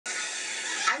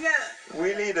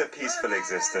We lead a peaceful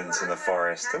existence in the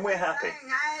forest, and we're happy.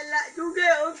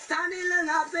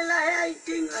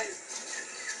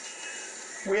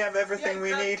 We have everything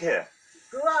we need here.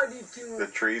 The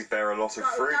trees bear a lot of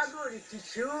fruit,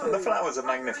 and the flowers are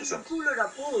magnificent.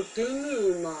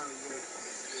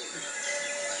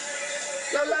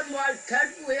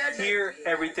 Here,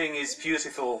 everything is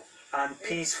beautiful and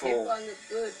peaceful.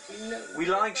 We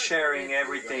like sharing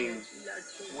everything.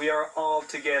 We are all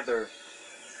together.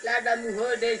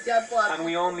 And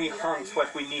we only hunt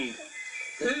what we need.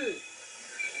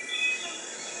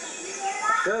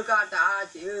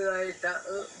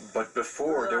 But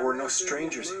before, there were no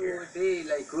strangers here.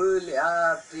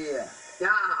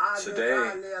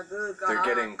 Today, they're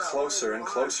getting closer and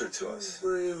closer to us.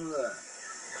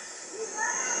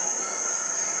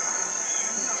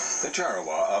 The Jaroas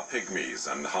are pygmies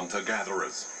and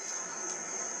hunter-gatherers.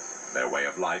 Their way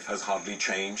of life has hardly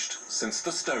changed since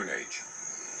the Stone Age.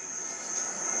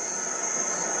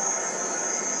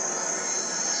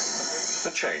 The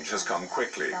change has come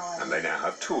quickly, and they now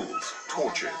have tools,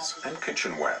 torches, and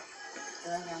kitchenware.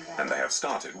 And they have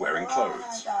started wearing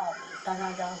clothes.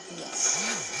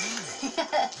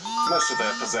 Most of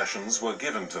their possessions were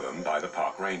given to them by the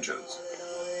park rangers.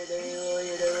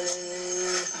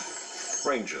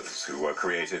 Rangers who were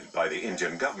created by the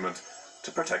Indian government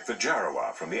to protect the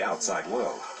Jaroas from the outside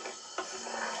world.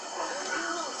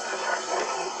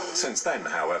 Since then,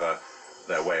 however,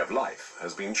 their way of life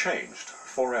has been changed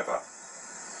forever.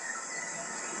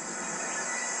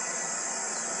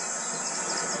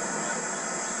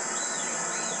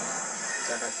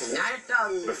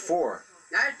 Before,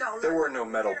 there were no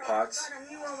metal pots.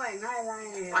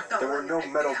 There were no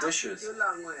metal dishes.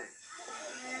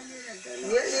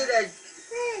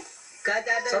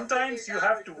 Sometimes you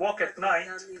have to walk at night,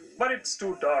 but it's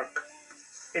too dark.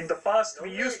 In the past,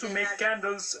 we used to make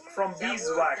candles from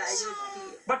beeswax,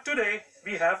 but today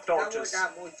we have torches.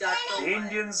 The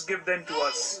Indians give them to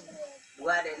us.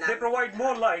 They provide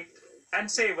more light and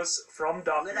save us from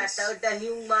darkness.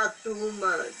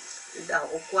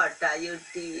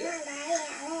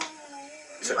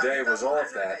 Today was all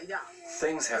of that.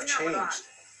 Things have changed.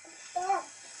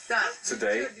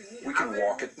 Today, we can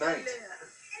walk at night.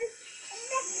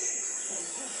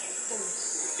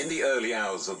 In the early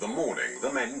hours of the morning,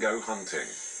 the men go hunting.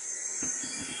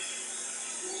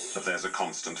 But there's a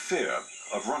constant fear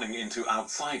of running into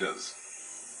outsiders.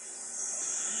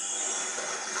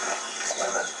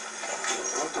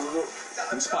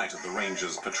 In spite of the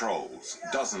rangers' patrols,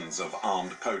 dozens of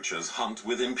armed poachers hunt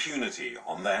with impunity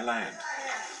on their land.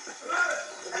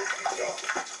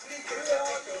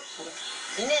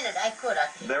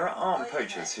 There are armed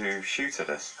poachers who shoot at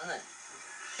us.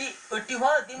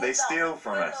 They steal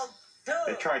from us.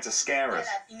 They try to scare us.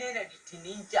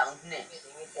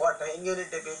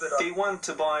 They want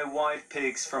to buy wild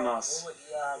pigs from us.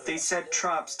 They set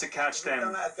traps to catch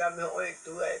them.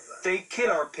 They kill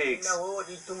our pigs.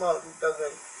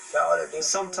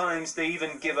 Sometimes they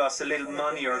even give us a little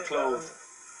money or clothes.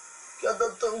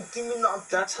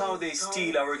 That's how they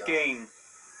steal our game.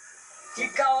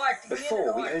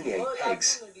 Before, we only ate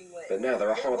pigs, but now there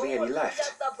are hardly any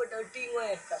left.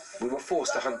 We were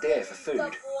forced to hunt deer for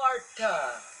food.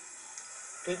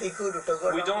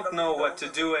 We don't know what to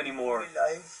do anymore.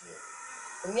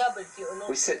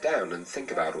 We sit down and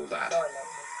think about all that.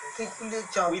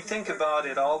 We think about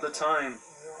it all the time.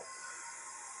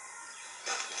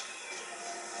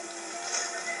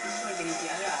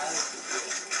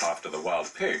 After the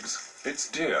wild pigs, it's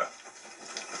deer.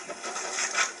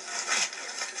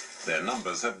 Their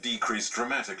numbers have decreased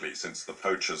dramatically since the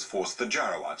poachers forced the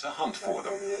Jaroas to hunt for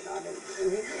them.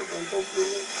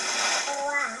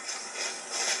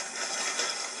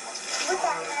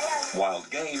 Wild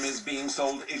game is being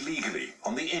sold illegally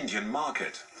on the Indian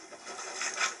market.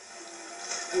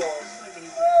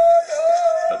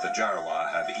 But the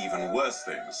Jaroas have even worse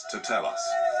things to tell us.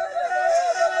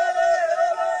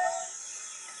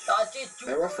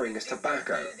 They're offering us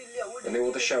tobacco, and they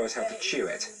want to show us how to chew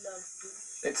it.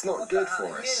 It's not good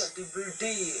for us.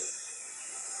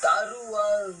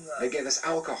 They give us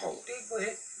alcohol.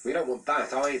 We don't want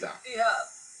that either.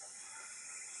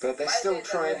 But they still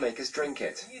try and make us drink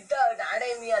it.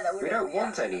 We don't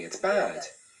want any, it's bad.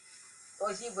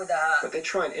 But they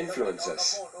try and influence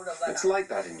us. It's like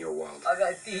that in your world.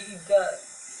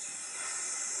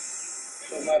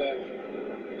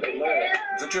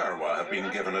 The Jaroas have been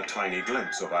given a tiny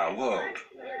glimpse of our world,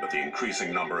 but the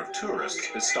increasing number of tourists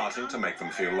is starting to make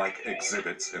them feel like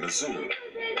exhibits in a zoo.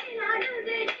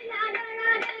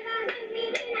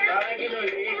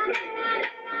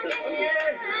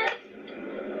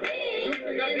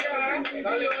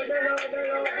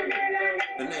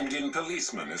 An Indian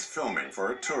policeman is filming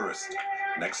for a tourist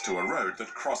next to a road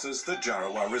that crosses the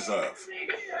Jaroas Reserve.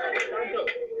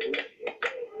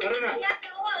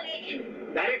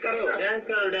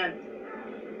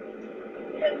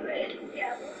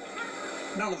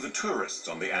 None of the tourists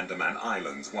on the Andaman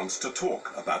Islands wants to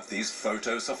talk about these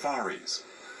photo safaris,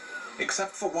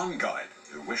 except for one guide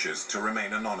who wishes to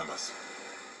remain anonymous.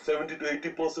 70 to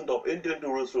 80% of Indian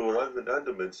tourists who arrive in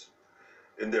Andamans,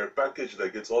 in their package,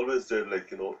 like it's always there,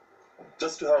 like, you know,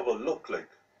 just to have a look, like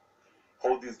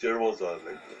how these Jaroas are,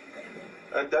 like.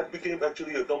 And that became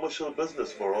actually a commercial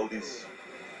business for all these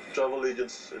travel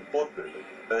agents in Port Blair, like.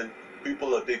 And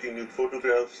people are taking new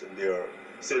photographs and they are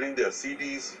selling their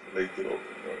CDs, like, you know,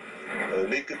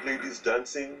 naked ladies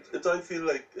dancing. I feel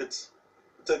like it's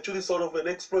actually sort of an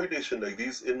exploitation, like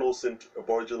these innocent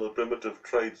aboriginal primitive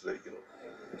tribes, like, you know.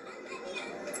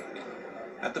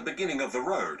 At the beginning of the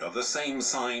road are the same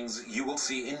signs you will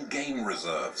see in game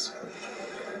reserves.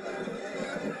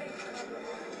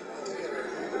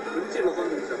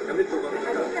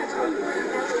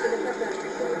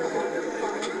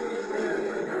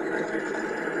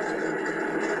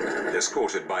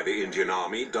 Escorted by the Indian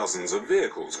Army, dozens of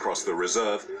vehicles cross the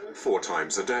reserve 4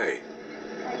 times a day.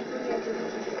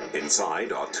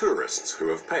 Inside are tourists who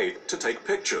have paid to take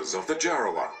pictures of the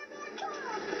Jaroa.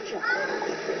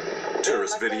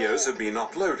 Tourist videos have been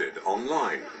uploaded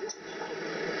online.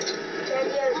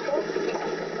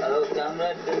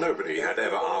 Nobody had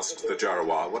ever asked the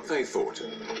Jaroa what they thought,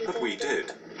 but we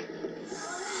did.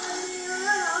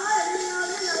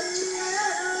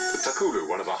 Takulu,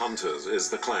 one of the hunters, is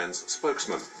the clan's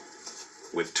spokesman.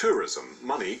 With tourism,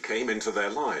 money came into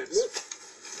their lives.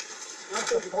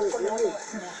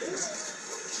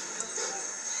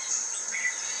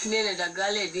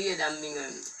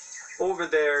 Over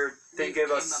there, they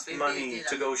give us money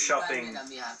to go shopping.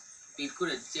 We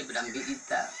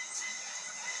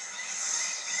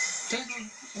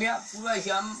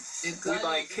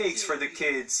buy cakes for the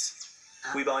kids.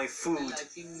 We buy food.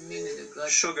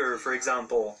 Sugar, for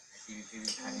example.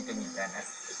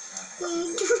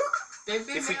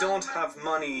 If we don't have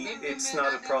money, it's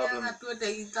not a problem.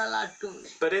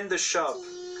 But in the shop,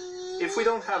 if we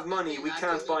don't have money, we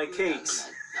can't buy cakes.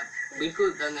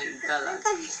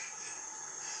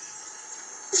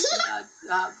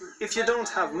 If you don't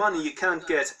have money, you can't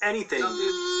get anything.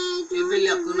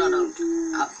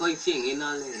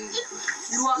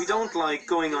 We don't like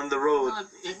going on the road.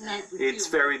 It's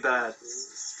very bad.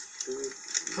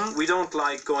 We don't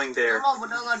like going there.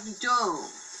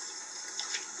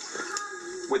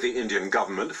 With the Indian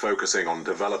government focusing on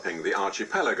developing the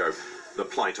archipelago, the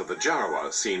plight of the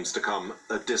Jaroa seems to come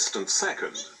a distant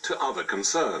second to other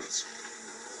concerns.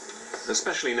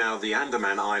 Especially now the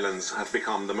Andaman Islands have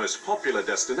become the most popular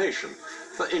destination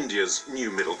for India's new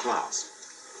middle class.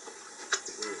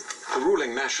 The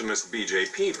ruling nationalist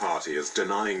BJP party is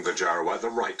denying the Jaroa the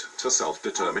right to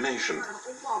self-determination,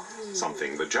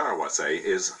 something the Jaroa say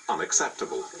is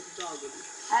unacceptable.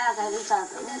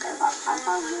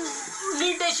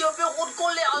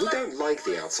 We don't like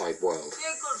the outside world.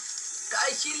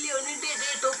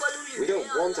 We don't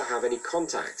want to have any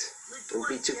contact and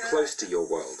be too close to your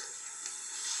world.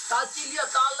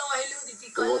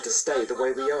 We want to stay the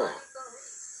way we are.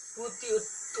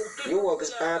 Your world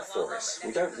is bad for us.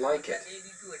 We don't like it.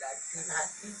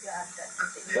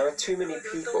 There are too many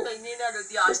people.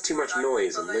 There's too much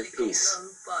noise and no peace.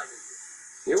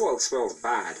 Your world smells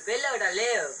bad.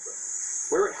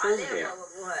 We're at home here.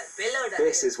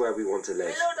 This is where we want to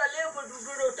live.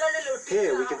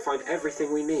 Here we can find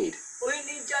everything we need.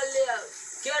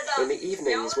 In the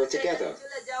evenings we're together.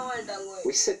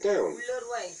 We sit down.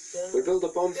 We build a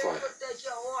bonfire.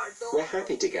 We're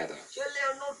happy together.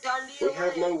 We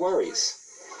have no worries.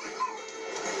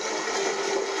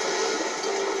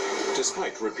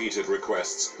 Despite repeated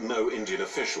requests, no Indian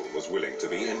official was willing to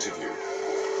be interviewed.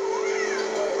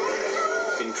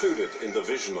 Included in the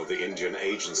vision of the Indian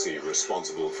agency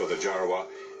responsible for the Jaroa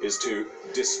is to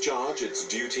discharge its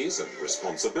duties and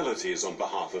responsibilities on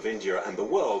behalf of India and the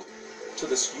world to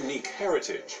this unique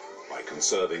heritage by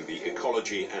conserving the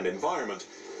ecology and environment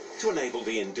to enable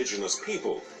the indigenous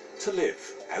people to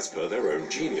live as per their own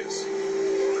genius.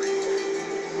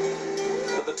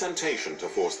 But the temptation to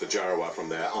force the Jaroa from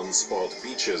their unspoiled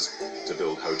beaches to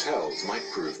build hotels might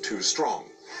prove too strong,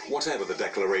 whatever the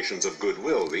declarations of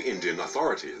goodwill the Indian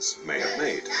authorities may have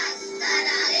made.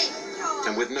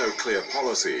 And with no clear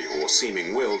policy or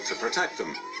seeming will to protect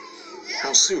them,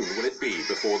 how soon will it be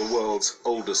before the world's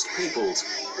oldest peoples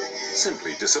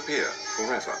simply disappear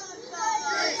forever?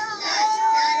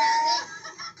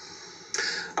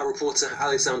 A reporter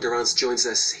Alexandre Jaroas joins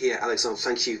us here. Alexandre,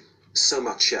 thank you so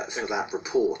much for that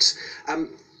report.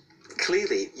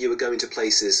 Clearly, you were going to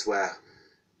places where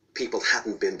people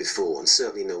hadn't been before, and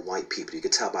certainly no white people. You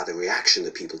could tell by the reaction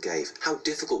that people gave. How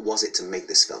difficult was it to make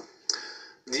this film?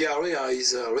 The area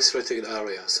is a restricted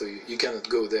area, so you cannot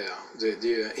go there.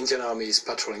 The Indian Army is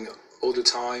patrolling all the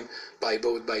time, by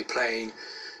boat, by plane.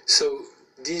 So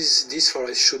this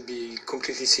forest should be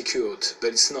completely secured, but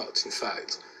it's not, in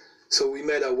fact. So we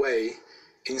made our way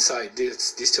inside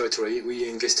this territory. We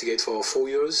investigate for 4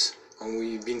 years, and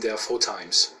we've been there 4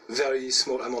 times. Very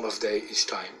small amount of day each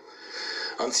time.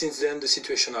 And since then, the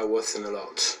situation has worsened a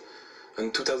lot.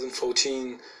 In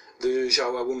 2014, the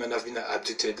Jaroas women have been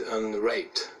abducted and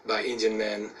raped by Indian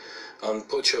men, and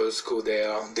poachers go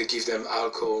there, they give them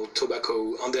alcohol,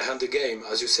 tobacco, and they hand the game,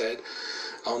 as you said.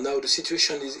 And now the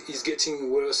situation is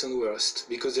getting worse and worse,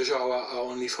 because the Jaroas are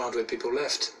only 400 people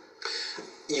left.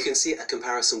 You can see a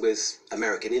comparison with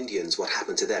American Indians, what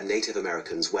happened to them, Native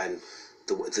Americans, when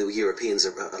the Europeans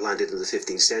landed in the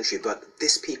 15th century, but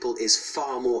this people is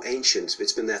far more ancient.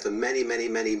 It's been there for many, many,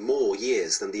 many more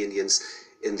years than the Indians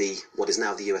in what is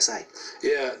now the USA.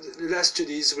 Yeah, the last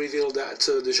studies revealed that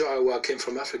the Jaroas came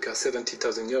from Africa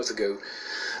 70,000 years ago,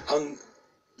 and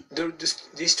the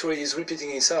history is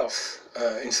repeating itself.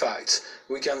 In fact,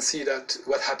 we can see that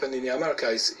what happened in America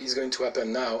is going to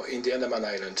happen now in the Andaman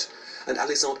Island. And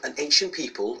Alexandre, an ancient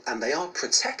people, and they are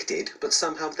protected, but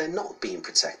somehow they're not being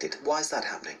protected. Why is that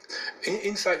happening?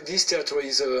 In fact, this territory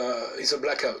is a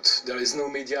blackout. There is no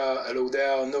media allowed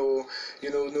there, no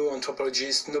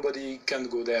anthropologist, nobody can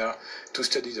go there to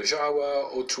study the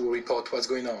Jaroas or to report what's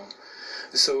going on.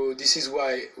 So this is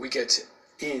why we get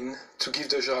in to give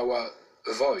the Jaroas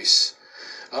a voice.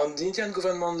 And the Indian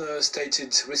government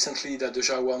stated recently that the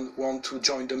Jaroas want to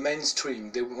join the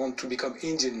mainstream, they want to become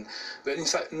Indian, but in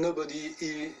fact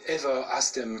nobody ever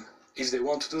asked them if they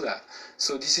want to do that.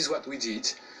 So this is what we did,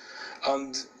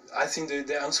 and I think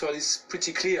the answer is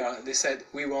pretty clear. They said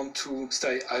we want to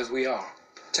stay as we are.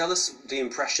 Tell us the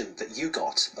impression that you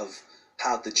got of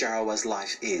how the Jaroas'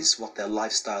 life is, what their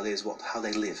lifestyle is, how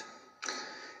they live.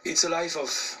 It's a life of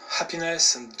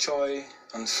happiness and joy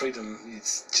and freedom.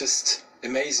 It's just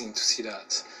amazing to see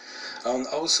that. And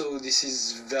also this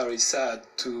is very sad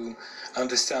to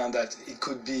understand that it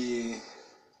could be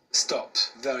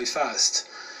stopped very fast.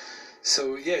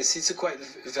 So yes, it's a quite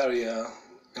very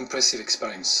impressive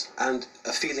experience. And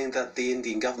a feeling that the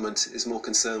Indian government is more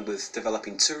concerned with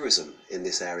developing tourism in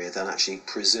this area than actually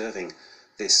preserving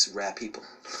this rare people.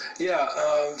 Yeah,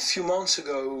 a few months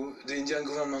ago the Indian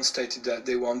government stated that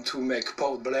they want to make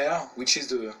Port Blair, which is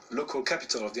the local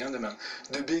capital of the Andaman,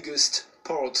 the biggest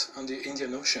port on the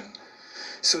Indian Ocean.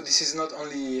 So this is not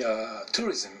only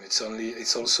tourism,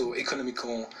 it's also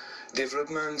economical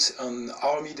development and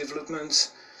army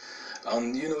development.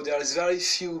 And you know, there is very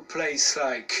few places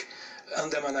like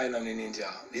Andaman Island in India.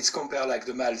 It's compared like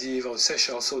the Maldives or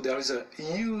Seychelles, so there is a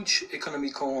huge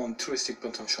economical and touristic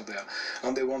potential there,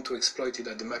 and they want to exploit it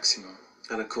at the maximum.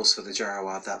 And of course for the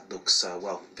Jaroas that looks,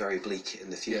 well, very bleak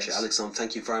in the future. Yes. Alexandre,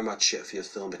 thank you very much for your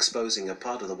film, exposing a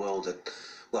part of the world that,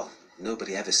 well,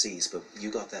 nobody ever sees, but you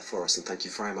got there for us, and thank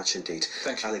you very much indeed.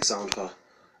 Thank you. Alexandre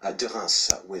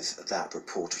Jaroas with that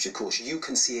report, which of course you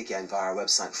can see again via our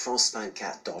website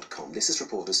france24.com. This is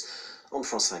Reporters on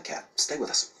France 24. Stay with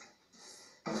us.